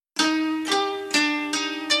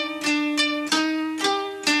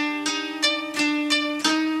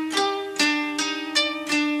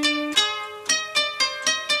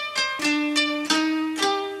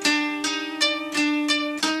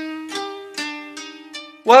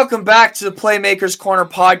Welcome back to the Playmakers Corner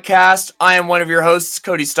podcast. I am one of your hosts,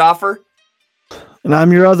 Cody Stoffer. And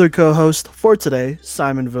I'm your other co-host for today,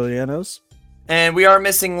 Simon Villanos. And we are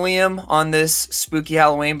missing Liam on this spooky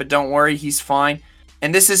Halloween, but don't worry, he's fine.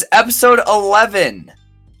 And this is episode 11.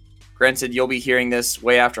 Granted, you'll be hearing this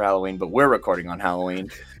way after Halloween, but we're recording on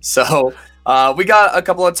Halloween. So we got a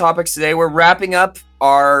couple of topics today. We're wrapping up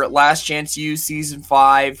our Last Chance U Season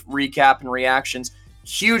 5 recap and reactions.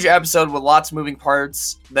 Huge episode with lots of moving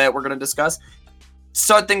parts that we're going to discuss.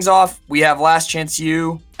 Start things off, we have Last Chance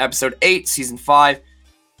U, episode 8, season 5.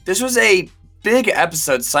 This was a big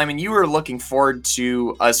episode. Simon, you were looking forward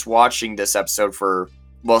to us watching this episode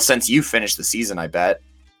since you finished the season, I bet.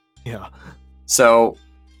 Yeah. So,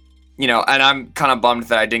 and I'm kind of bummed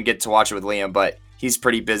that I didn't get to watch it with Liam, but he's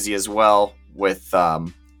pretty busy as well with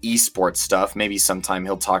esports stuff. Maybe sometime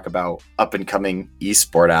he'll talk about up-and-coming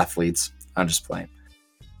esport athletes. I'm just playing.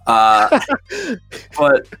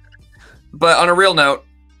 But on a real note,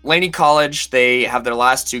 Laney College, they have their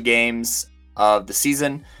last 2 games of the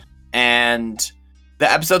season, and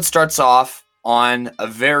the episode starts off on a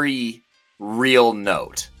very real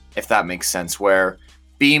note, if that makes sense, where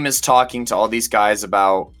Beam is talking to all these guys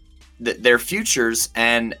about their futures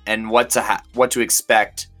and what to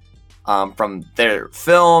expect from their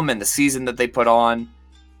film and the season that they put on,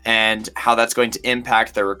 and how that's going to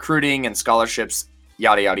impact their recruiting and scholarships,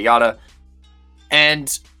 yada, yada, yada.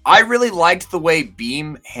 And I really liked the way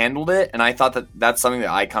Beam handled it, and I thought that that's something that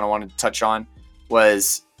I kind of wanted to touch on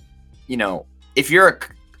was, if you're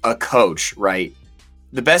a coach, right,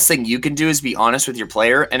 the best thing you can do is be honest with your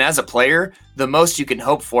player. And as a player, the most you can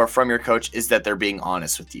hope for from your coach is that they're being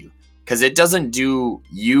honest with you. Because it doesn't do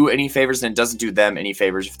you any favors and it doesn't do them any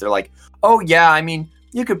favors if they're like, oh, yeah,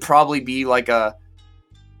 you could probably be like a,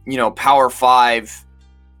 Power 5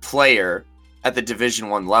 player at the Division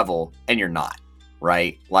 1 level, and you're not.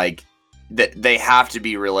 Right? Like, they have to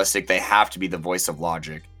be realistic. They have to be the voice of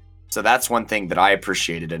logic. So that's one thing that I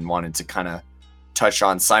appreciated and wanted to kind of touch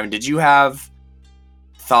on. Simon, did you have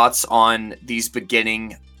thoughts on these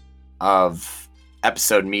beginning of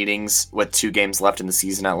episode meetings with 2 games left in the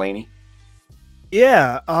season at Laney?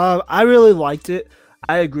 Yeah, I really liked it.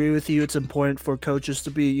 I agree with you. It's important for coaches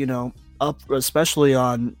to be, up, especially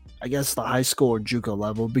on, I guess, the high school or JUCO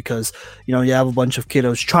level, because, you have a bunch of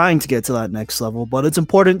kiddos trying to get to that next level, but it's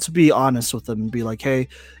important to be honest with them and be like, hey,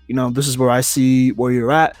 this is where I see where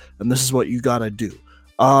you're at, and this is what you got to do.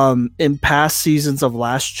 In past seasons of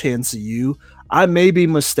Last Chance U, I may be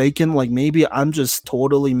mistaken, like maybe I'm just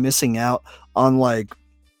totally missing out on like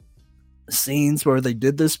scenes where they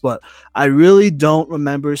did this, but I really don't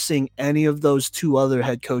remember seeing any of those 2 other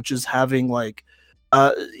head coaches having like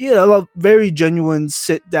very genuine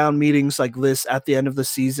sit-down meetings like this at the end of the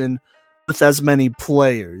season with as many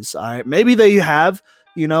players. Maybe they have,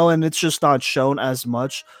 and it's just not shown as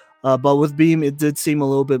much. But with Beam, it did seem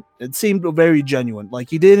it seemed very genuine.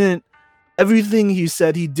 Like everything he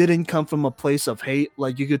said, he didn't come from a place of hate.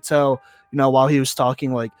 Like you could tell, while he was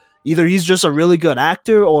talking, like either he's just a really good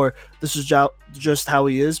actor or this is just how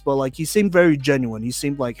he is. But like he seemed very genuine. He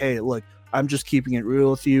seemed like, hey, look, I'm just keeping it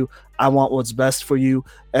real with you. I want what's best for you.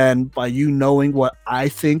 And by you knowing what I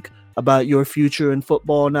think about your future in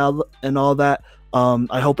football now and all that,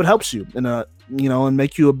 I hope it helps you and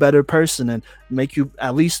make you a better person and make you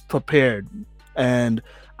at least prepared. And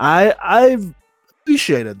I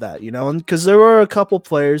appreciated that, and because there were a couple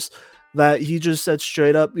players that he just said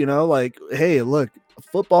straight up, like, hey, look,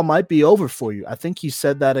 football might be over for you. I think he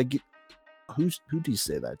said that again. Who did he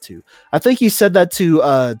say that to? I think he said that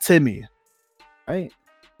to Timmy. Right?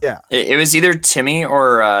 Yeah. It was either Timmy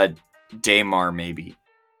or Damar, maybe.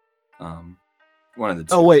 One of the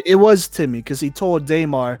 2. Oh, wait. It was Timmy, because he told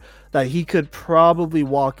Damar that he could probably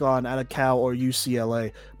walk on at a Cal or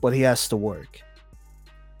UCLA, but he has to work.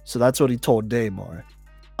 So that's what he told Damar.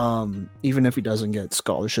 Even if he doesn't get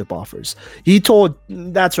scholarship offers.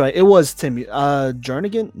 That's right. It was Timmy.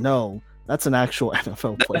 Jernigan? No. That's an actual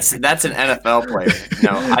NFL player. That's an NFL player.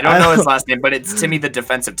 No, I don't know his last name, but it's Timmy, the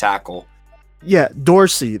defensive tackle. Yeah,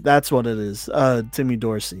 Dorsey. That's what it is. Timmy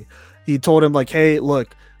Dorsey. He told him, like, hey,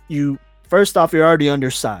 look, first off, you're already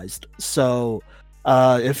undersized. So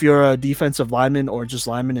if you're a defensive lineman or just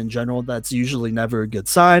lineman in general, that's usually never a good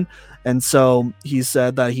sign. And so he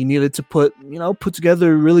said that he needed to put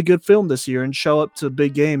together a really good film this year and show up to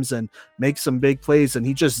big games and make some big plays. And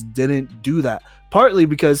he just didn't do that, partly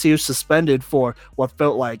because he was suspended for what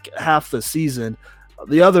felt like half the season.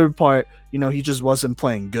 The other part, he just wasn't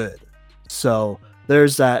playing good. So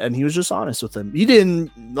there's that. And he was just honest with him. He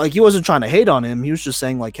wasn't trying to hate on him. He was just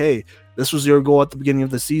saying like, hey, this was your goal at the beginning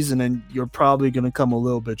of the season and you're probably going to come a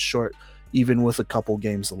little bit short, even with a couple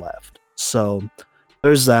games left. So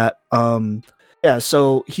there's that. Yeah,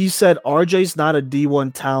 so he said RJ's not a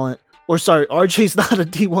D1 talent. Or sorry, RJ's not a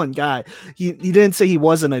D1 guy. He didn't say he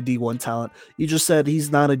wasn't a D1 talent. He just said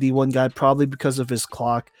he's not a D1 guy, probably because of his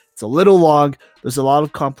clock. It's a little long. There's a lot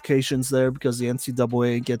of complications there because the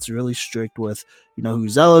NCAA gets really strict with,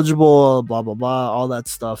 who's eligible, blah, blah, blah, all that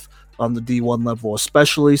stuff on the D1 level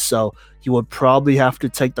especially. So he would probably have to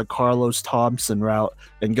take the Carlos Thompson route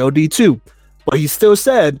and go D2. But he still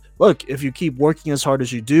said, look, if you keep working as hard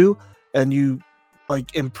as you do and you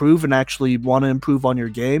improve and actually want to improve on your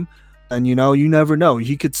game, and you never know,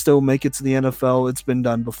 he could still make it to the NFL. It's been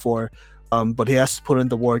done before, but he has to put in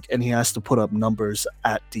the work and he has to put up numbers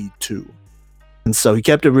at D2. And so he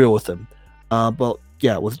kept it real with him. But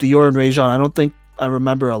yeah, with Dior and Rajon, I don't think I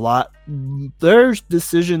remember a lot. Their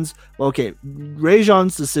decisions,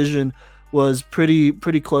 Rajon's decision was pretty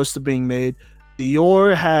close to being made.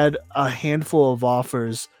 Dior had a handful of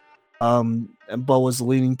offers, but was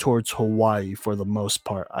leaning towards Hawaii for the most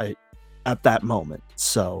part at that moment.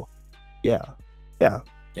 So yeah.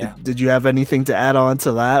 Did you have anything to add on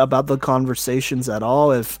to that about the conversations at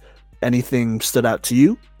all? If anything stood out to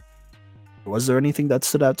you? Was there anything that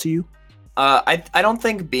stood out to you? I don't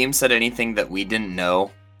think Beam said anything that we didn't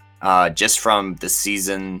know, just from the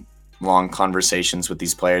season-long conversations with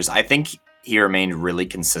these players. I think he remained really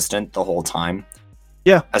consistent the whole time.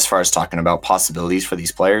 Yeah. As far as talking about possibilities for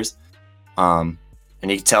these players. And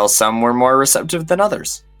you can tell some were more receptive than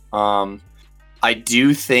others. I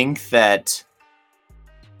do think that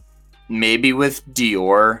maybe with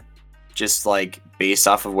Dior, just based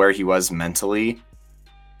off of where he was mentally,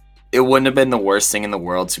 it wouldn't have been the worst thing in the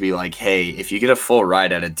world to be like, hey, if you get a full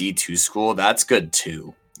ride at a D2 school, that's good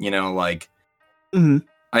too. Mm-hmm.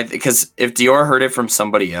 Because if Dior heard it from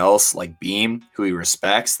somebody else, like Beam, who he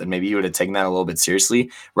respects, then maybe he would have taken that a little bit seriously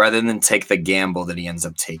rather than take the gamble that he ends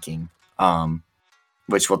up taking,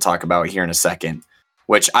 which we'll talk about here in a second,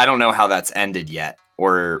 which I don't know how that's ended yet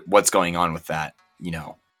or what's going on with that.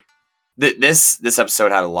 This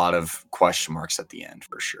episode had a lot of question marks at the end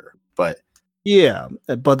for sure, but yeah,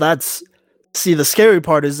 but the scary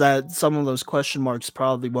part is that some of those question marks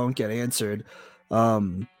probably won't get answered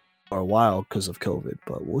for a while because of COVID,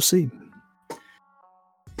 but we'll see.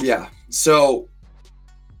 Yeah, so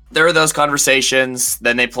there were those conversations.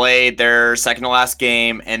 Then they played their second to last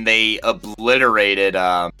game and they obliterated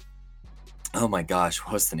oh my gosh,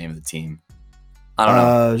 what's the name of the team? I don't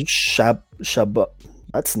know. Chabot.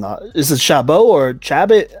 That's not. Is it Chabot or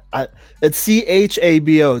Chabot? It's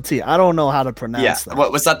Chabot. I don't know how to pronounce that.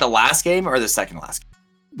 What was that? The last game or the second to last game?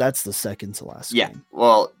 That's the second to last. Yeah. game.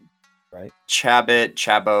 Well, right.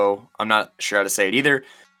 Chabot. I'm not sure how to say it either.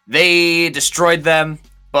 They destroyed them,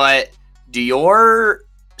 but Dior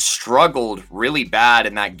struggled really bad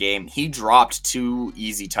in that game. He dropped 2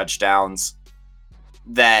 easy touchdowns.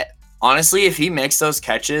 That honestly, if he makes those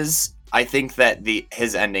catches, I think that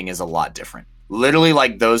his ending is a lot different. Literally,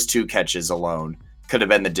 those 2 catches alone could have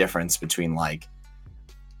been the difference between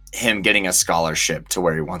him getting a scholarship to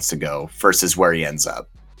where he wants to go versus where he ends up.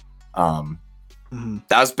 That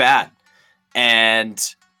was bad.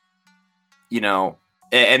 And,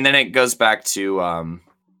 and then it goes back to,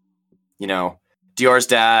 Dior's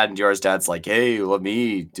dad, and Dior's dad's like, hey, let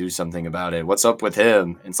me do something about it. What's up with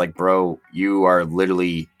him? And it's like, bro, you are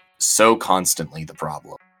literally so constantly the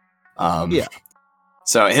problem. Yeah.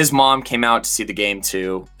 So his mom came out to see the game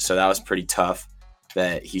too. So that was pretty tough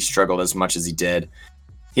that he struggled as much as he did.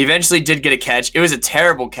 He eventually did get a catch. It was a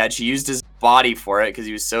terrible catch. He used his body for it because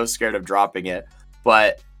he was so scared of dropping it.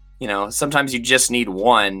 But, sometimes you just need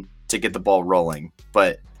one to get the ball rolling.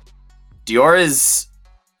 But Dior is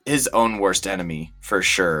his own worst enemy for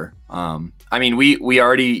sure. We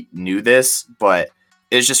already knew this, but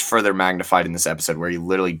it's just further magnified in this episode where he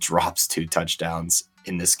literally drops 2 touchdowns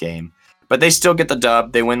in this game. But they still get the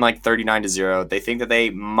dub. They win 39-0. They think that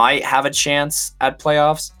they might have a chance at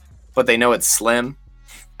playoffs, but they know it's slim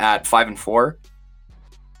at 5-4.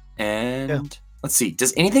 And Let's see.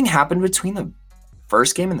 Does anything happen between the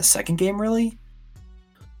first game and the second game, really?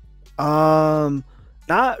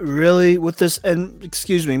 Not really with this. And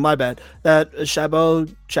excuse me, my bad. That Chabot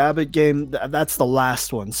game, that's the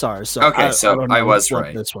last one. Sorry. So okay, I was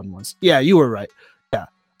right. This one was. Yeah, you were right. Yeah.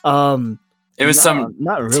 It was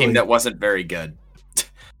not really. Team that wasn't very good.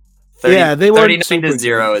 They were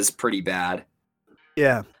 39-0 is pretty bad.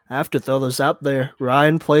 Yeah, I have to throw this out there.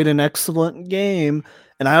 Ryan played an excellent game,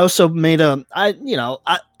 and I also made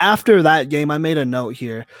after that game, I made a note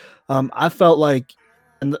here. I felt like,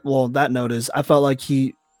 I felt like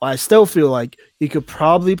he I still feel like he could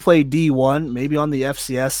probably play D1, maybe on the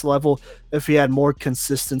FCS level, if he had more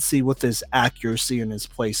consistency with his accuracy and his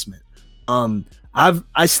placement.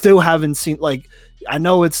 I still haven't seen, like, I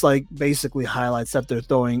know it's like basically highlights that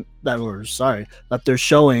that they're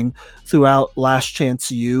showing throughout Last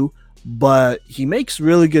Chance U, but he makes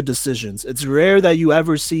really good decisions. It's rare that you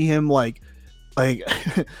ever see him like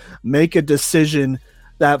make a decision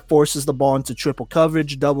that forces the ball into triple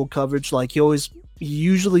coverage, double coverage. Like he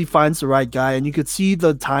usually finds the right guy, and you could see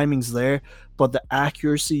the timings there, but the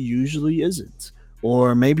accuracy usually isn't.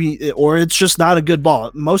 Or it's just not a good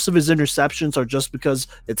ball. Most of his interceptions are just because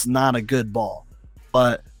it's not a good ball.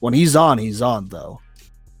 But when he's on though.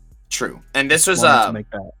 True. And this was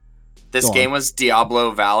this Go game on. was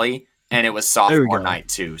Diablo Valley, and it was sophomore night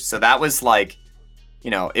too. So that was like,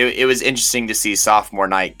 it was interesting to see sophomore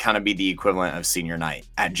night kind of be the equivalent of senior night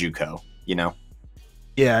at JUCO,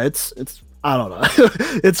 Yeah, it's I don't know.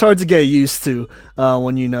 It's hard to get used to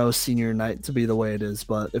when you know senior night to be the way it is.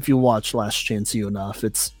 But if you watch Last Chance U enough,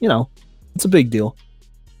 it's a big deal.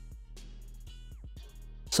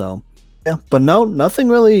 So yeah, but no, nothing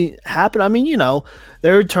really happened. I mean,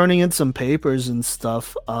 they're turning in some papers and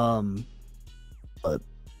stuff. But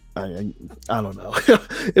I don't know.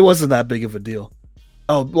 It wasn't that big of a deal.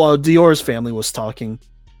 Oh well, Dior's family was talking,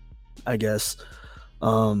 I guess.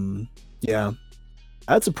 Yeah,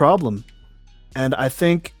 that's a problem. And I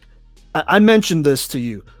think I mentioned this to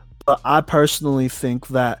you, but I personally think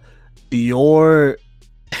that Dior,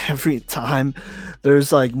 every time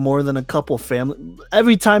there's like more than a couple family,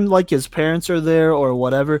 every time like his parents are there or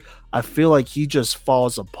whatever, I feel like he just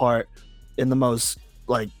falls apart in the most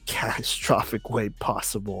like catastrophic way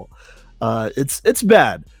possible. It's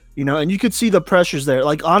bad, and you could see the pressures there.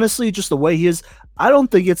 Like honestly, just the way he is. I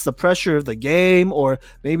don't think it's the pressure of the game or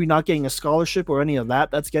maybe not getting a scholarship or any of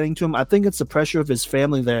that that's getting to him. I think it's the pressure of his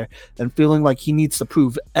family there and feeling like he needs to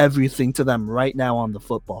prove everything to them right now on the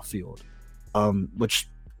football field, which,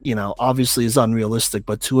 obviously is unrealistic,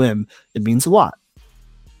 but to him, it means a lot.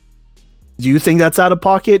 Do you think that's out of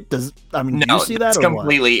pocket? Do you see that? It's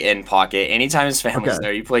completely in pocket. Anytime his family's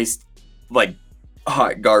there, he plays like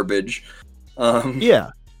hot garbage.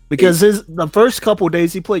 Yeah. Because the first couple of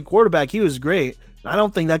days he played quarterback, he was great. I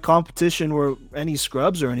don't think that competition were any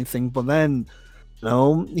scrubs or anything. But then,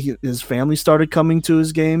 his family started coming to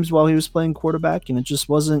his games while he was playing quarterback, and it just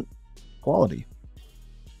wasn't quality.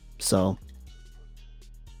 So,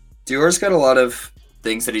 Dior's got a lot of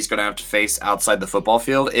things that he's going to have to face outside the football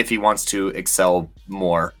field if he wants to excel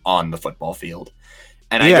more on the football field.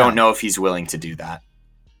 And I don't know if he's willing to do that.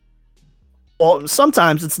 Well,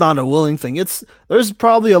 sometimes it's not a willing thing. There's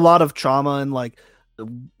probably a lot of trauma and like,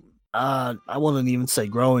 I wouldn't even say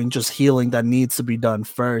growing, just healing that needs to be done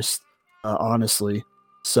first, honestly.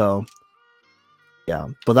 So, yeah,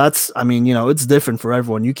 but that's, it's different for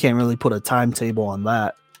everyone. You can't really put a timetable on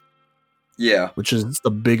that. Yeah. Which is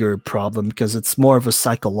the bigger problem because it's more of a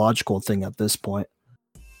psychological thing at this point.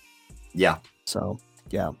 Yeah. So,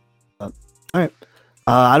 yeah. All right.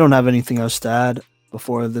 I don't have anything else to add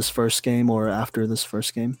before this first game or after this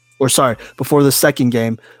first game. Or sorry, before the second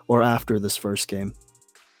game or after this first game.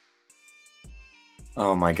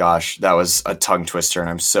 Oh my gosh, that was a tongue twister and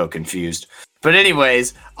I'm so confused. But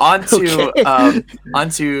anyways, onto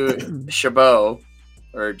Chabot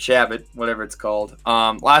or Chabot, whatever it's called.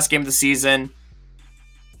 Last game of the season.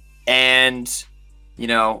 And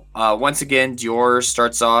once again, Dior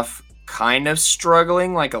starts off kind of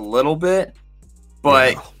struggling like a little bit,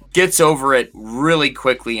 but gets over it really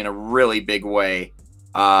quickly in a really big way.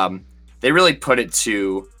 They really put it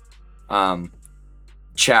to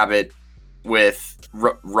Chabot with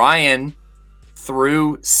Ryan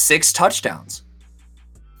threw 6 touchdowns.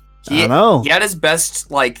 He had his best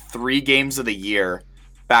 3 games of the year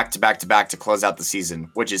back to back to back to close out the season,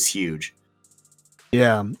 which is huge.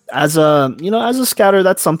 Yeah, as a scouter,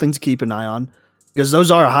 that's something to keep an eye on because those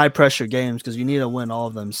are high pressure games because you need to win all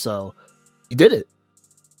of them. So he did it.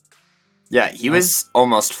 Yeah, he was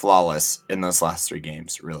almost flawless in those last 3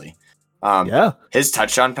 games, really. His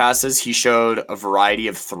touchdown passes, he showed a variety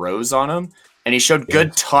of throws on them, and he showed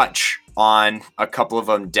good touch on a couple of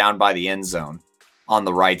them down by the end zone on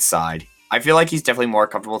the right side. I feel like he's definitely more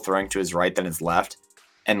comfortable throwing to his right than his left,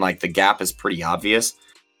 and the gap is pretty obvious.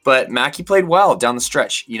 But Mackey played well down the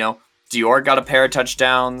stretch. Dior got a pair of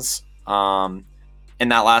touchdowns in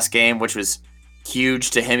that last game, which was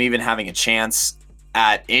huge to him even having a chance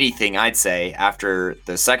at anything, I'd say, after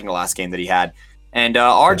the second to last game that he had. And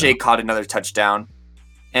RJ caught another touchdown.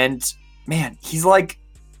 And, man, he's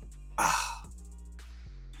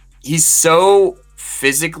he's so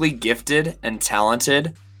physically gifted and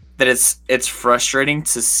talented that it's frustrating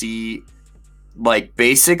to see, like,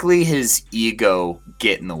 basically his ego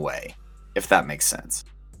get in the way, if that makes sense.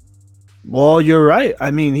 Well, you're right.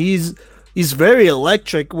 I mean, he's very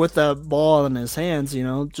electric with that ball in his hands,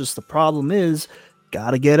 just the problem is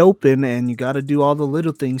got to get open and you got to do all the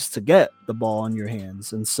little things to get the ball in your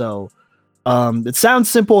hands. And so it sounds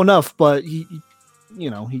simple enough, but he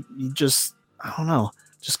just, I don't know,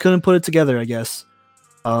 just couldn't put it together, I guess,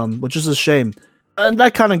 which is a shame. And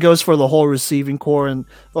that kind of goes for the whole receiving core and,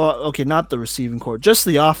 well, okay, not the receiving core, just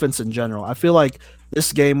the offense in general. I feel like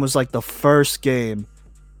this game was like the first game,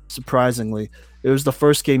 surprisingly. It was the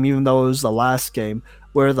first game, even though it was the last game,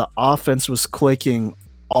 where the offense was clicking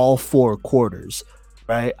all 4 quarters,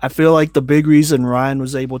 right? I feel like the big reason Ryan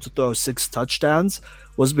was able to throw 6 touchdowns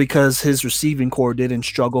was because his receiving core didn't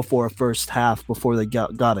struggle for a first half before they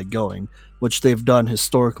got it going, which they've done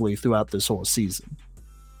historically throughout this whole season.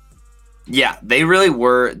 Yeah, they really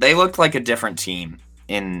were. They looked like a different team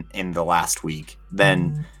in the last week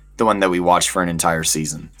than the one that we watched for an entire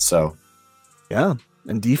season. So, yeah,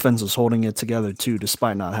 and defense was holding it together too,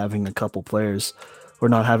 despite not having a couple players or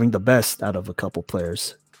not having the best out of a couple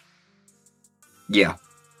players. Yeah.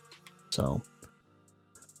 So,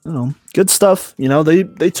 good stuff.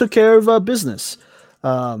 They took care of business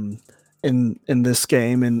in this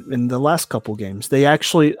game and in the last couple games. They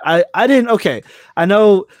actually, I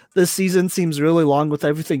know this season seems really long with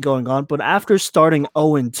everything going on, but after starting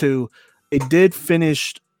 0-2, they did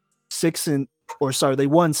finish they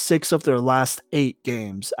won 6 of their last 8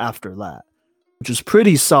 games after that, which is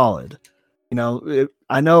pretty solid.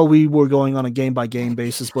 I know we were going on a game-by-game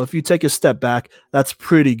basis, but if you take a step back, that's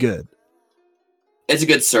pretty good. It's a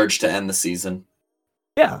good surge to end the season.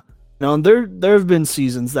 Yeah. There have been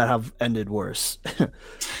seasons that have ended worse.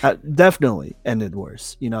 Definitely ended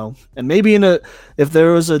worse, And maybe if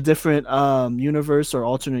there was a different universe or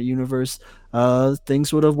alternate universe,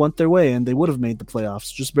 things would have went their way and they would have made the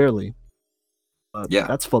playoffs, just barely. But yeah,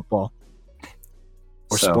 that's football.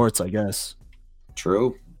 Or sports, I guess.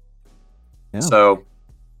 True. Yeah. So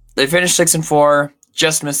they finished 6-4,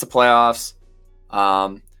 just missed the playoffs.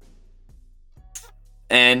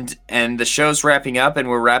 And the show's wrapping up, and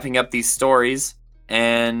we're wrapping up these stories.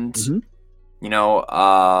 And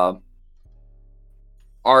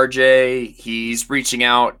RJ, he's reaching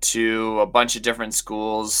out to a bunch of different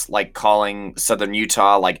schools, like calling Southern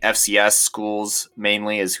Utah, like FCS schools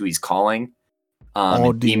mainly is who he's calling.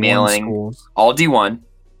 All D1 emailing schools. All D1.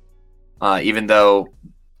 Even though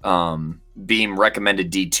Beam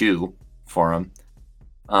recommended D2 for him.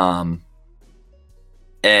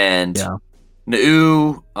 And yeah.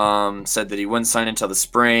 Nau said that he wouldn't sign until the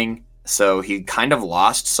spring, so he kind of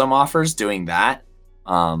lost some offers doing that.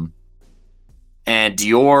 And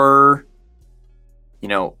Dior,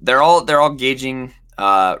 they're all gauging.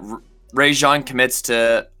 Rajon commits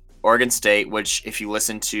to Oregon State, which if you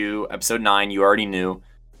listen to episode 9, you already knew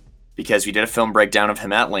because we did a film breakdown of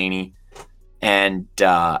him at Laney. And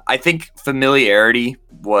I think familiarity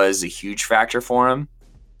was a huge factor for him.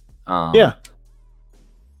 Yeah.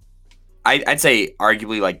 I'd say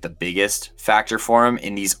arguably like the biggest factor for him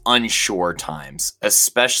in these unsure times,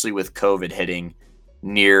 especially with COVID hitting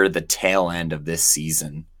near the tail end of this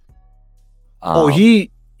season.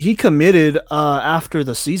 He committed after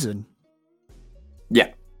the season.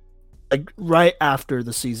 Yeah. Like right after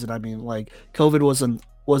the season. I mean, like COVID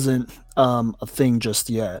wasn't a thing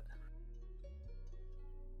just yet.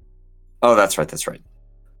 Oh, that's right.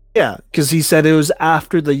 Yeah, because he said it was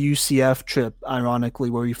after the UCF trip, ironically,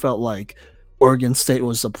 where he felt like Oregon State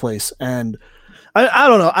was the place. And I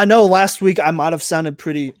don't know. I know last week I might have sounded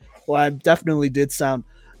I definitely did sound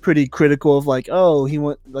pretty critical of like, oh,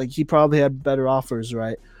 he probably had better offers,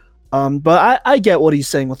 right? But I get what he's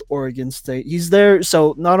saying with Oregon State. He's there,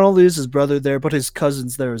 so not only is his brother there, but his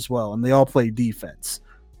cousin's there as well, and they all play defense.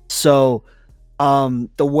 So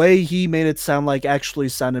the way he made it sound like actually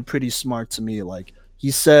sounded pretty smart to me. Like, he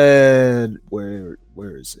said, where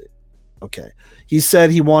is it? Okay. He said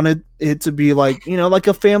he wanted it to be like, like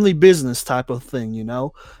a family business type of thing,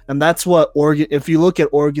 And that's what if you look at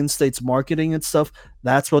Oregon State's marketing and stuff,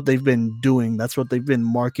 that's what they've been doing. That's what they've been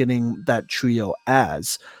marketing that trio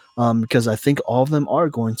as. Because I think all of them are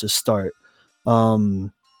going to start. At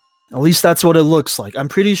least that's what it looks like. I'm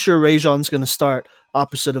pretty sure Rajon's going to start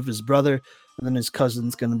opposite of his brother, and then his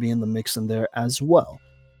cousin's going to be in the mix in there as well.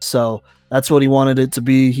 So that's what he wanted it to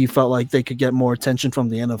be. He felt like they could get more attention from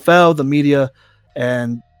the NFL, the media,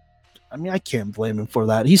 and I mean, I can't blame him for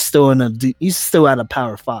that. He's still at a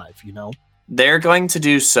Power 5, They're going to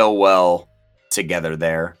do so well together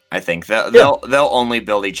there. I think they'll only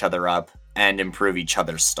build each other up and improve each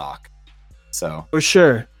other's stock. So for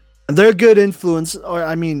sure. And they're a good influence, or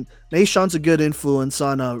I mean, Nashon's a good influence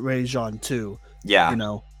on Rajon too. Yeah, You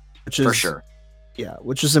know, which is for sure. yeah,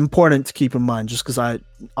 which is important to keep in mind. Just because I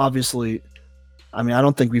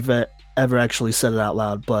don't think we've ever actually said it out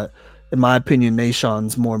loud, but in my opinion,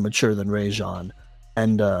 Nashon's more mature than Rajon,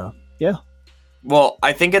 and yeah. Well,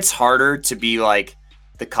 I think it's harder to be like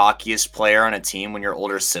the cockiest player on a team when your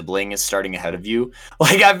older sibling is starting ahead of you.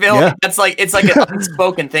 Like I feel like that's like it's like an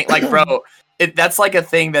unspoken thing. Like, bro, that's like a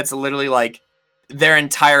thing that's literally like their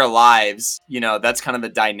entire lives. You know, that's kind of the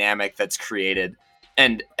dynamic that's created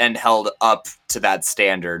and held up to that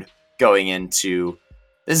standard going into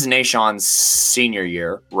this is Nashon's senior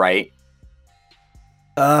year, right?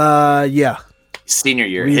 Yeah. Senior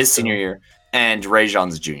year, his senior year, and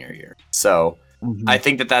Rajon's junior year. So I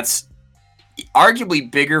think that's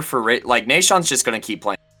arguably bigger for like Nashon's just going to keep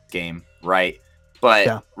playing this game, right?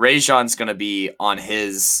 But Rajon's going to be on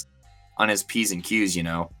his P's and Q's, you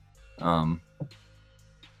know,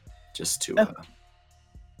 just to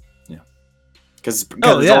because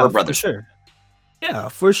his older brother, for sure. Yeah,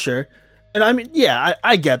 for sure. And I mean, yeah,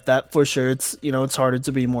 I get that for sure. It's it's harder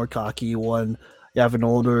to be more cocky when you have an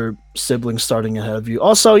older sibling starting ahead of you.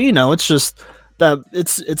 Also, it's just that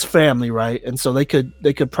it's family, right? And so they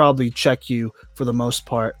could probably check you for the most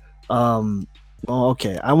part. Well,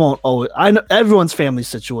 okay, I won't always. I know everyone's family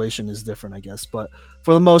situation is different, I guess, but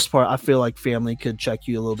for the most part, I feel like family could check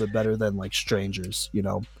you a little bit better than like strangers,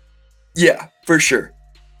 Yeah, for sure.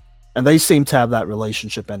 And they seem to have that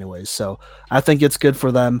relationship anyways, so I think it's good for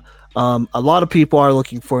them. A lot of people are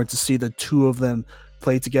looking forward to see the two of them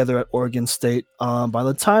play together at Oregon State. By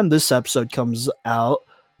the time this episode comes out,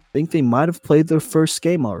 I think they might have played their first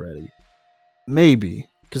game already. Maybe,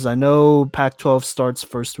 because I know Pac-12 starts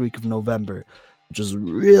first week of November, which is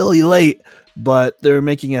really late, but they're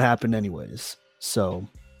making it happen anyways. So,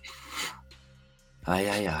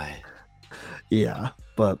 aye. Yeah,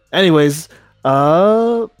 but anyways,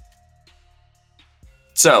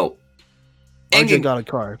 so RJ got a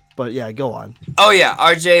car, but yeah, go on. Oh yeah,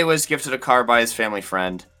 RJ was gifted a car by his family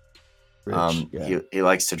friend. Rich, he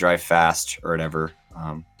likes to drive fast or whatever.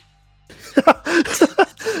 All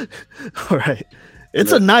right,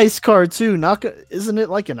 it's a nice car too. Isn't it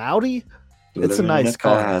like an Audi? It's a nice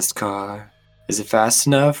car. Fast car. Is it fast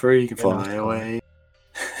enough, or you can fly away?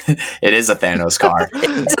 It is a Thanos car.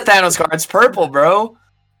 It's a Thanos car. It's purple, bro.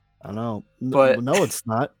 I know, but no, it's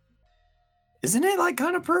not. Isn't it like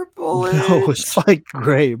kind of purple? No, it's like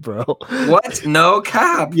gray, bro. What? No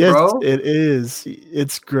cap, yes, bro. It is.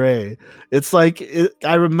 It's gray. It's like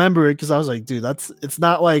I remember it because I was like, dude, it's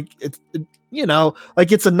not like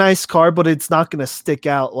like it's a nice car, but it's not gonna stick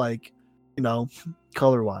out like,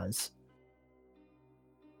 color wise.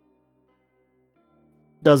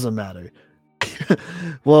 Doesn't matter.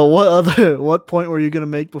 Well, what point were you gonna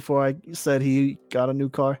make before I said he got a new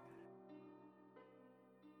car?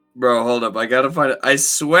 Bro, hold up. I gotta find it. I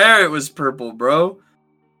swear it was purple, bro.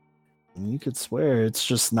 You could swear it's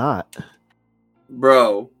just not.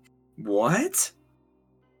 Bro, what?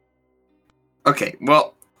 Okay,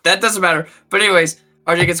 well, that doesn't matter. But anyways,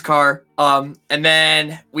 RJ gets a car. And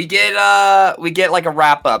then we get like a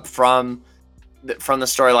wrap up from the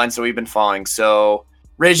storylines that we've been following. So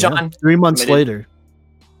Rajon, 3 months later,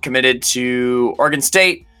 committed to Oregon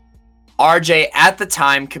State. RJ at the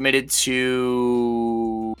time committed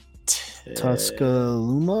to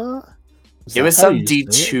Tuscaloosa. It was some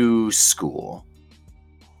D2 school.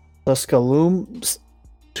 Tuscaloosa.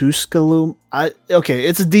 Okay,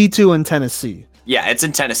 it's a D2 in Tennessee. Yeah, it's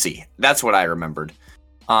in Tennessee. That's what I remembered.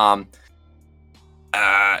 Nuu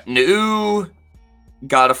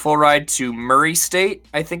got a full ride to Murray State,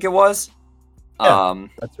 I think it was. Yeah,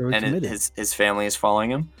 that's where and his family is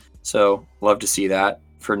following him. So love to see that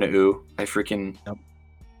for Nuu.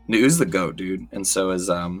 Nuu's the GOAT, dude, and so is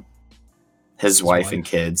his wife and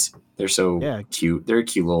kids. They're so cute. They're a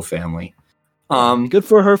cute little family. Good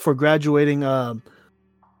for her for graduating. Beauty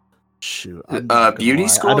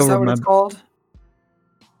school. Is that what it's called?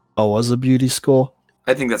 Oh, was it beauty school?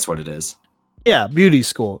 I think that's what it is. Yeah, beauty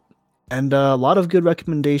school, and a lot of good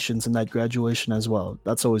recommendations in that graduation as well.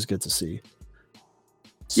 That's always good to see.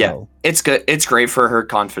 So. Yeah, it's good. It's great for her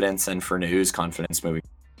confidence and for Nuu's confidence moving.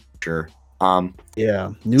 Sure.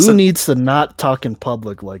 Nuu needs to not talk in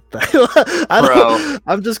public like that.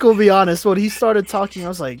 I'm just gonna be honest. When he started talking, I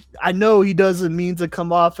was like, I know he doesn't mean to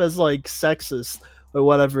come off as like sexist or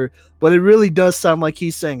whatever, but it really does sound like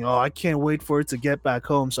he's saying, "Oh, I can't wait for it to get back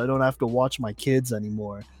home, so I don't have to watch my kids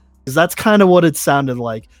anymore." Because that's kind of what it sounded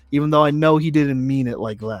like, even though I know he didn't mean it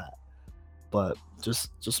like that. But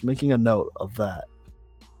just making a note of that.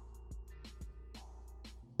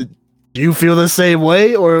 Do you feel the same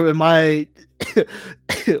way, or am I,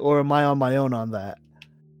 or am I on my own on that?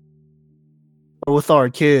 Or with our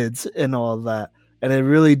kids and all of that, and it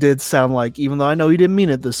really did sound like, even though I know you didn't mean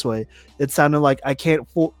it this way, it sounded like I can't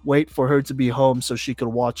wait for her to be home so she could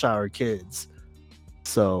watch our kids.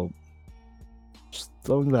 So, just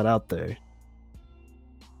throwing that out there.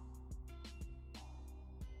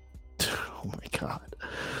 Oh my god,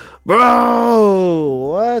 bro!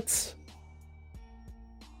 What?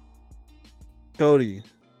 Cody.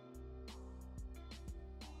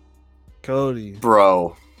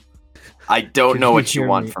 Bro, I don't know what you hear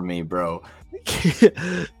want me? from me, bro.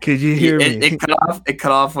 Could you hear me? It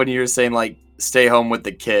cut off when you were saying like stay home with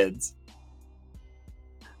the kids.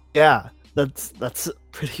 Yeah, that's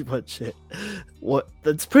pretty much it.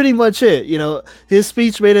 That's pretty much it. You know, his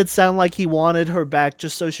speech made it sound like he wanted her back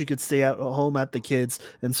just so she could stay at home at the kids,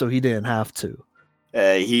 and so he didn't have to.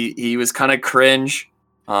 He was kind of cringe,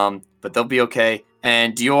 but they'll be okay.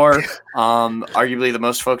 And Dior, arguably the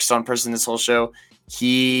most focused on person in this whole show,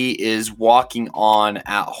 he is walking on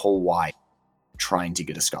at Hawaii, trying to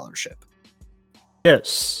get a scholarship.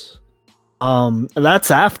 Yes. And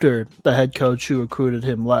that's after the head coach who recruited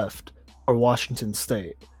him left for Washington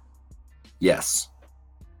State. Yes.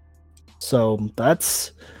 So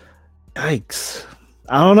that's yikes.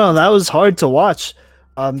 I don't know. That was hard to watch,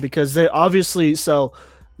 because they obviously. So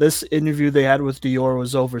this interview they had with Dior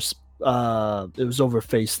was over. It was over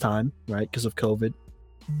FaceTime, right? Because of COVID,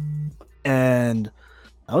 and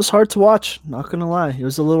that was hard to watch. Not gonna lie, it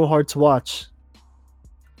was a little hard to watch.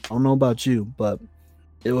 I don't know about you, but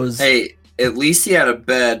it was. Hey, at least he had a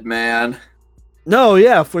bed, man. No,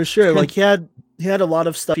 yeah, for sure. Like he had a lot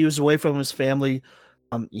of stuff. He was away from his family.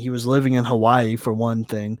 He was living in Hawaii for one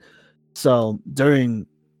thing. So during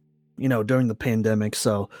the pandemic,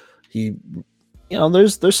 so he,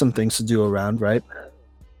 there's some things to do around, right?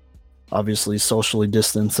 Obviously, socially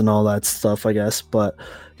distance and all that stuff, I guess. But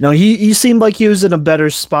he seemed like he was in a better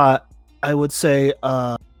spot, I would say,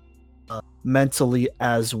 mentally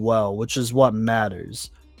as well, which is what matters.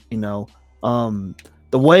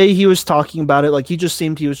 The way he was talking about it, like he just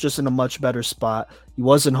seemed he was just in a much better spot. He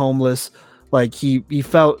wasn't homeless. Like he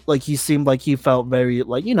felt like he seemed like he felt very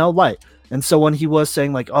light. And so when he was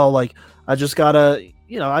saying like, oh, like I just gotta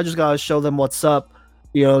show them what's up,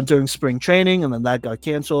 during spring training, and then that got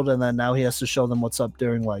canceled, and then now he has to show them what's up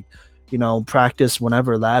during practice,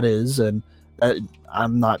 whenever that is, and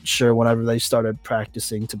I'm not sure whenever they started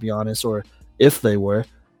practicing, to be honest, or if they were,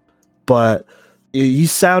 but he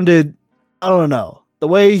sounded, I don't know. The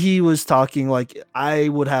way he was talking, like I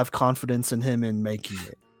would have confidence in him in making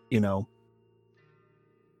it, It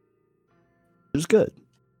was good.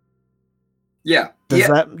 Yeah. Does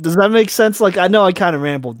that make sense? Like I know I kind of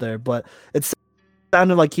rambled there, but it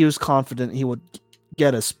sounded like he was confident he would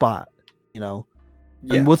get a spot, Yeah.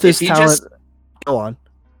 And with his talent, go on.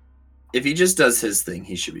 If he just does his thing,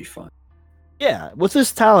 he should be fine. Yeah, with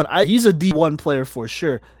his talent, he's a D1 player for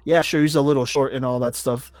sure. Yeah, sure, he's a little short and all that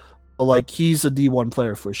stuff, but like he's a D1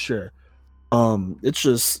 player for sure. It's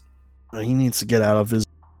just he needs to get out of his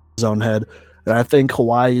own head, and I think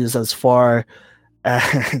Hawaii is as far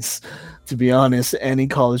as, to be honest, any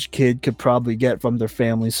college kid could probably get from their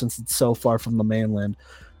family, since it's so far from the mainland.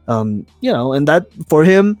 And that for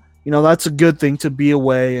him, that's a good thing to be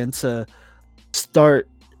away and to start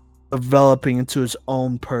developing into his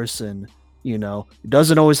own person. It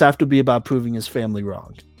doesn't always have to be about proving his family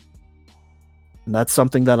wrong. And that's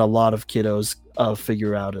something that a lot of kiddos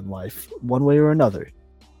figure out in life, one way or another.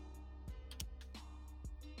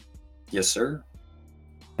 Yes, sir.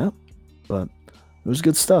 Yeah, but it was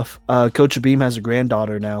good stuff. Coach Abeem has a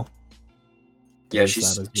granddaughter now. Yeah,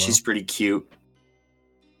 she's pretty cute.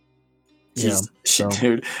 So.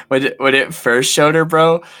 Dude, when it first showed her,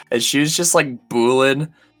 bro, and she was just like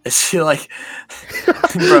booling, and she like,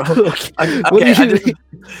 bro, okay,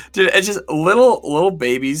 dude, it's just little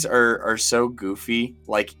babies are so goofy.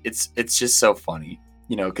 Like it's just so funny,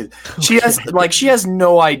 because she has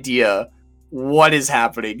no idea what is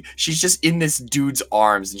happening. She's just in this dude's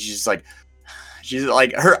arms, and she's like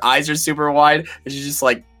her eyes are super wide, and she's just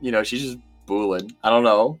like, she's just booling. I don't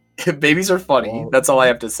know. Babies are funny. Well, that's all I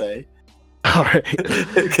have to say. All right.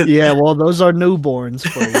 Yeah, well, those are newborns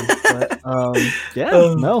for you. But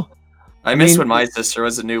no. I miss when my sister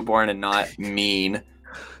was a newborn and not mean.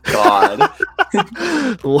 God.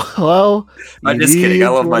 Well, I'm just kidding. I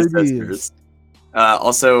love my sisters.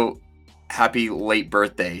 Also, happy late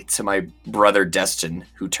birthday to my brother Destin,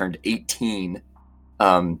 who turned 18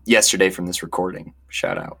 yesterday from this recording.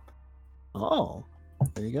 Shout out. Oh,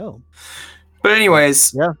 there you go. But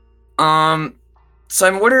anyways, yeah.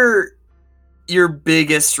 Simon, what are your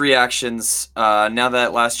biggest reactions now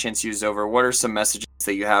that Last Chance U is over? What are some messages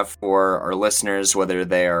that you have for our listeners, whether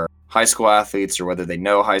they are high school athletes or whether they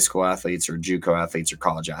know high school athletes or JUCO athletes or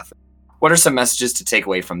college athletes? What are some messages to take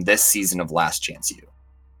away from this season of Last Chance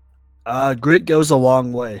U? Grit goes a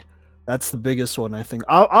long way. That's the biggest one, I think.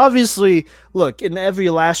 Obviously, look, in every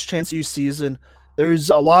Last Chance U season, there's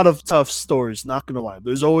a lot of tough stories. Not gonna lie,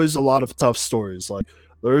 there's always a lot of tough stories. Like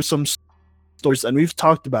there are some stories, and we've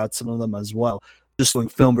talked about some of them as well. Just doing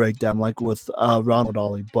film breakdown, like with Ronald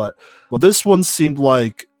Ollie. But this one seemed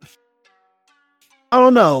like, I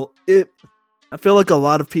don't know. I feel like a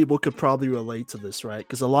lot of people could probably relate to this, right?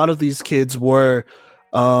 Because a lot of these kids were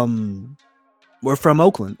from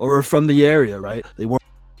Oakland or were from the area, right? They weren't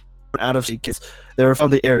out of state kids. They were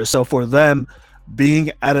from the area. So for them,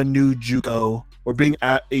 being at a new JUCO or being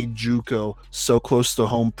at a JUCO so close to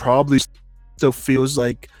home probably still feels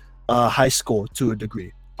like high school to a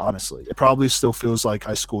degree. Honestly, it probably still feels like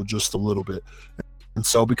high school just a little bit. And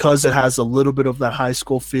so because it has a little bit of that high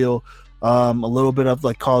school feel, a little bit of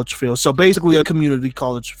like college feel, so basically a community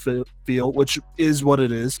college feel, which is what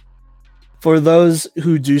it is. For those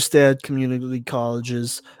who do stay at community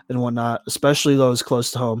colleges and whatnot, especially those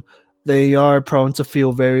close to home, they are prone to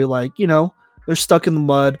feel very like, they're stuck in the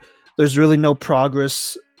mud. There's really no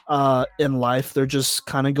progress in life. They're just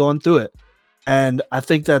kind of going through it. And I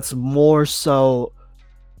think that's more so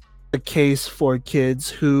the case for kids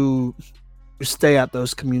who stay at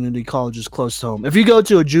those community colleges close to home. If you go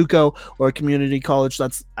to a JUCO or a community college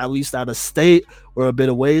that's at least out of state or a bit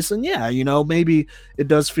of ways, then yeah, maybe it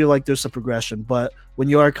does feel like there's a progression. But when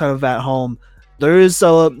you are kind of at home, there is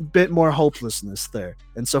a bit more hopelessness there.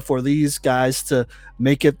 And so for these guys to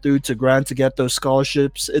make it through, to grind to get those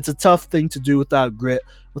scholarships, it's a tough thing to do without grit,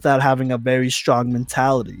 without having a very strong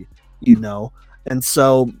mentality, And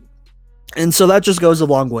so that just goes a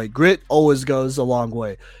long way. Grit always goes a long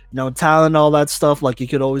way. Talent, all that stuff, like, you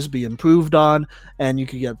could always be improved on, and you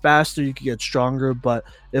could get faster, you could get stronger. But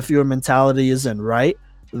if your mentality isn't right,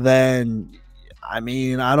 then, I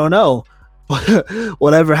don't know.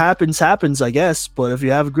 Whatever happens, I guess. But if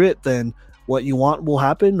you have grit, then what you want will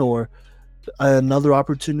happen, or another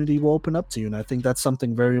opportunity will open up to you. And I think that's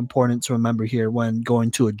something very important to remember here when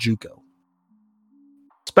going to a JUCO,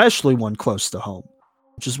 especially one close to home.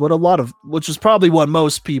 Which is probably what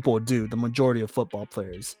most people do, the majority of football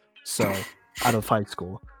players. So out of high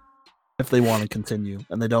school, if they want to continue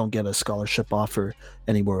and they don't get a scholarship offer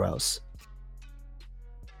anywhere else.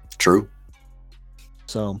 True.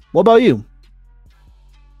 So what about you?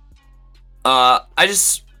 I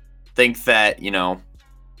just think that,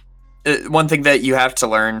 one thing that you have to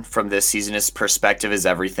learn from this season is perspective is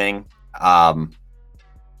everything.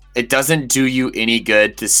 It doesn't do you any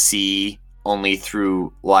good to see only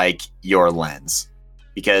through like your lens,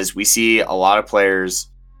 because we see a lot of players,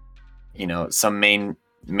 some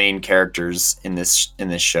main characters in this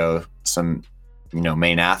show, some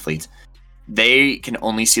main athletes, they can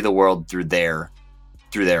only see the world through their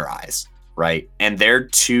eyes, right? And they're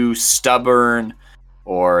too stubborn,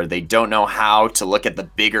 or they don't know how to look at the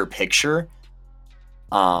bigger picture.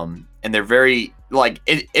 And they're very like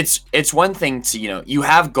it's one thing to you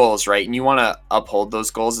have goals, right, and you want to uphold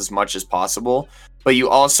those goals as much as possible, but you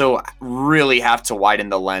also really have to widen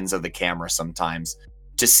the lens of the camera sometimes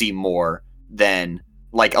to see more than,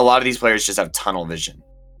 like, a lot of these players just have tunnel vision,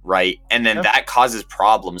 right? And then that causes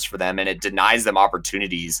problems for them, and it denies them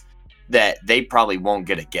opportunities that they probably won't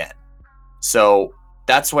get again. So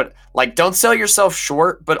that's what, like, don't sell yourself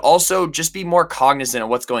short, but also just be more cognizant of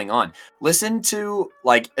what's going on. Listen to,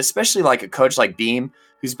 like, especially like a coach like Beam,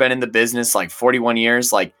 who's been in the business like 41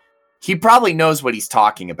 years. Like, he probably knows what he's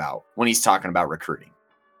talking about when he's talking about recruiting.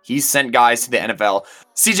 He's sent guys to the NFL.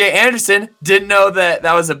 CJ Anderson didn't know that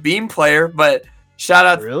was a Beam player, but shout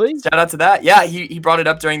out to that. Yeah, he brought it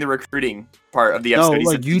up during the recruiting part of the episode. No,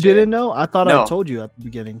 like, you didn't know? I thought I told you at the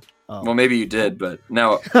beginning. Oh. Well, maybe you did, but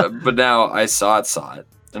now I saw it,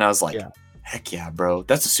 and I was like, heck yeah, bro,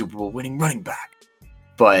 that's a Super Bowl winning running back.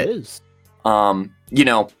 But it is.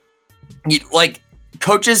 Like,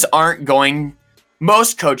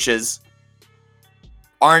 most coaches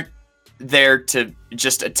aren't there to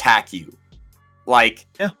just attack you. Like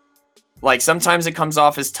sometimes it comes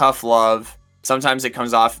off as tough love. Sometimes it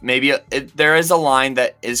comes off, there is a line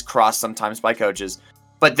that is crossed sometimes by coaches,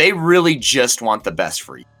 but they really just want the best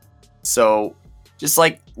for you. So just,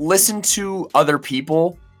 like, listen to other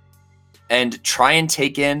people and try and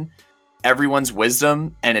take in everyone's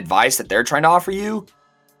wisdom and advice that they're trying to offer you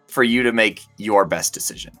for you to make your best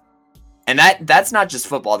decision. And that's not just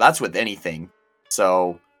football, that's with anything.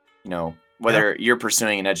 So, whether you're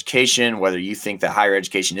pursuing an education, whether you think that higher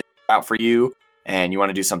education is out for you and you want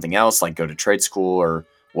to do something else, like go to trade school or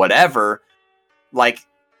whatever, like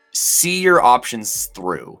see your options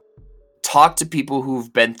through. Talk to people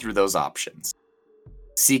who've been through those options.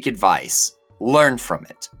 Seek advice. Learn from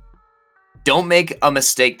it. Don't make a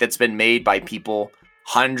mistake that's been made by people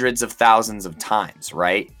hundreds of thousands of times,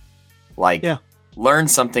 right? Like, learn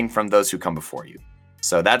something from those who come before you.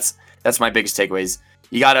 So that's my biggest takeaways.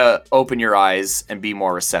 You got to open your eyes and be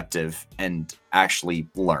more receptive and actually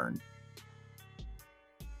learn.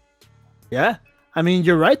 Yeah. I mean,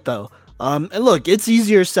 you're right, though. And look, it's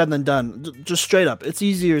easier said than done. Just straight up, it's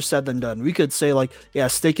easier said than done. We could say, like, yeah,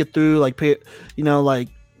 stick it through, like, pay,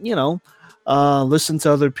 listen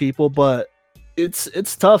to other people, but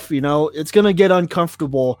it's tough, It's gonna get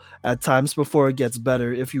uncomfortable at times before it gets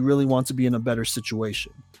better if you really want to be in a better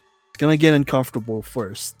situation. It's gonna get uncomfortable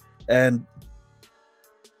first. And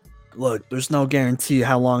look, there's no guarantee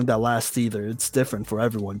how long that lasts either. It's different for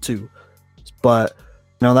everyone too. But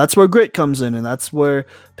that's where grit comes in, and that's where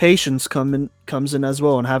patience comes in as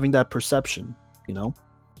well, and having that perception,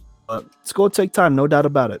 But it's going to take time, no doubt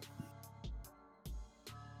about it.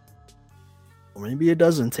 Or maybe it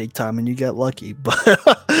doesn't take time and you get lucky,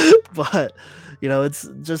 but it's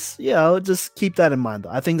just just keep that in mind.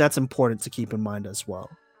 I think that's important to keep in mind as well.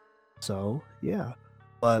 So yeah,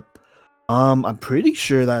 but I'm pretty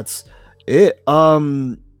sure that's it.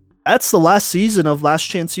 That's the last season of Last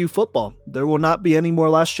Chance U football. There will not be any more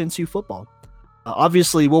Last Chance U football.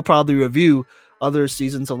 Obviously, we'll probably review other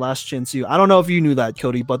seasons of Last Chance U. I don't know if you knew that,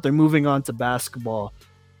 Cody, but they're moving on to basketball.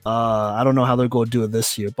 I don't know how they're going to do it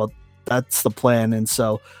this year, but that's the plan. And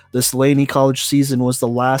so this Laney College season was the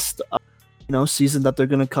last, season that they're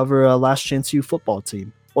going to cover a Last Chance U football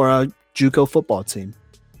team or a JUCO football team.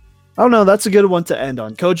 I don't know. That's a good one to end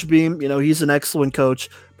on. Coach Beam, he's an excellent coach,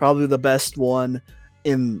 probably the best one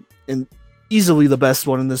in easily the best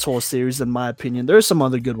one in this whole series, in my opinion. There are some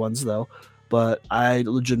other good ones though, but I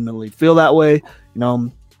legitimately feel that way.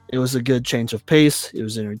 It was a good change of pace. It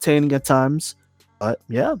was entertaining at times, but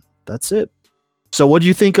yeah, that's it. So what do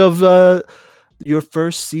you think of your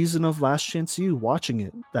first season of Last Chance U, watching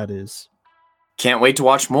it, that is? Can't wait to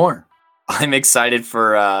watch more. I'm excited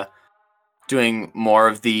for doing more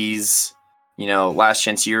of these Last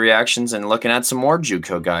Chance U reactions and looking at some more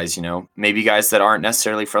JUCO guys, maybe guys that aren't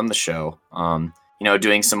necessarily from the show,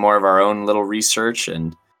 doing some more of our own little research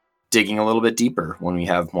and digging a little bit deeper when we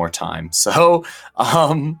have more time. So,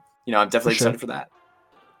 I'm definitely excited for that.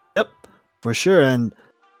 Yep, for sure. And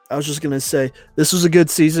I was just going to say, this was a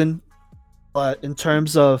good season, but in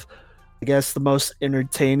terms of, I guess, the most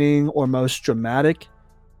entertaining or most dramatic,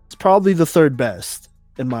 it's probably the third best,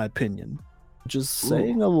 in my opinion. Just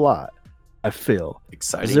saying a lot. I feel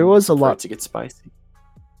exciting. There was a lot to get spicy.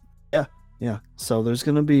 Yeah. So there's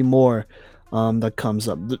gonna be more that comes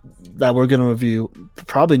up that we're gonna review.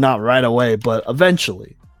 Probably not right away, but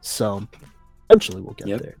eventually. So eventually we'll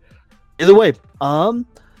get there. Either way,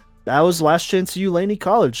 that was Last Chance U Laney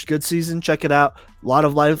College. Good season. Check it out. A lot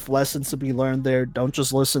of life lessons to be learned there. Don't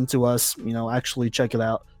just listen to us. Actually check it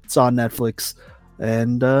out. It's on Netflix.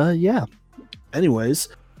 And yeah. Anyways,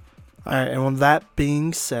 all right. And with that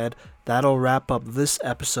being said, that'll wrap up this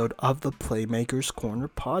episode of the Playmakers Corner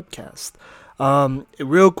podcast.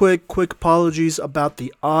 Real quick apologies about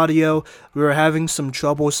the audio. We were having some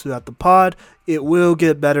troubles throughout the pod. It will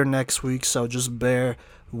get better next week, so just bear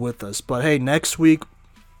with us. But hey, next week,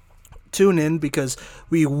 tune in because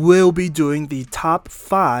we will be doing the top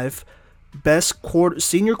 5 best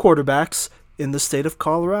senior quarterbacks in the state of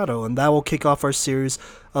Colorado, and that will kick off our series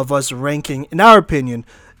of us ranking, in our opinion,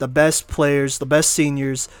 the best players, the best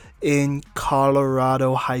seniors in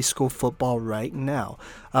Colorado high school football right now.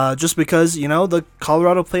 Just because, the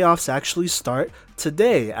Colorado playoffs actually start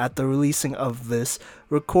today at the releasing of this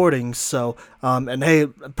recording. So, and hey,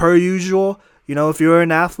 per usual, if you're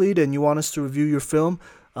an athlete and you want us to review your film,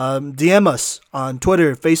 DM us on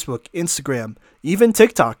Twitter, Facebook, Instagram, even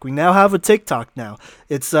TikTok. We now have a TikTok now.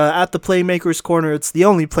 It's at the Playmakers Corner. It's the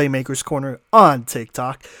only Playmakers Corner on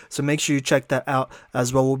TikTok. So make sure you check that out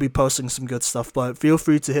as well. We'll be posting some good stuff, but feel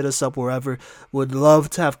free to hit us up wherever. Would love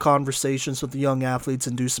to have conversations with the young athletes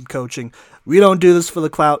and do some coaching. We don't do this for the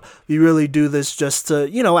clout. We really do this just to,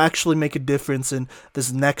 actually make a difference in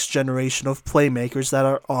this next generation of playmakers that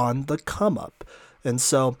are on the come up. And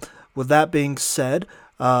so with that being said,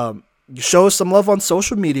 show us some love on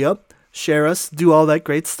social media. Share us, do all that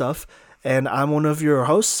great stuff. And I'm one of your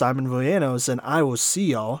hosts, Simon Villanos, and I will see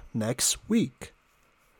y'all next week.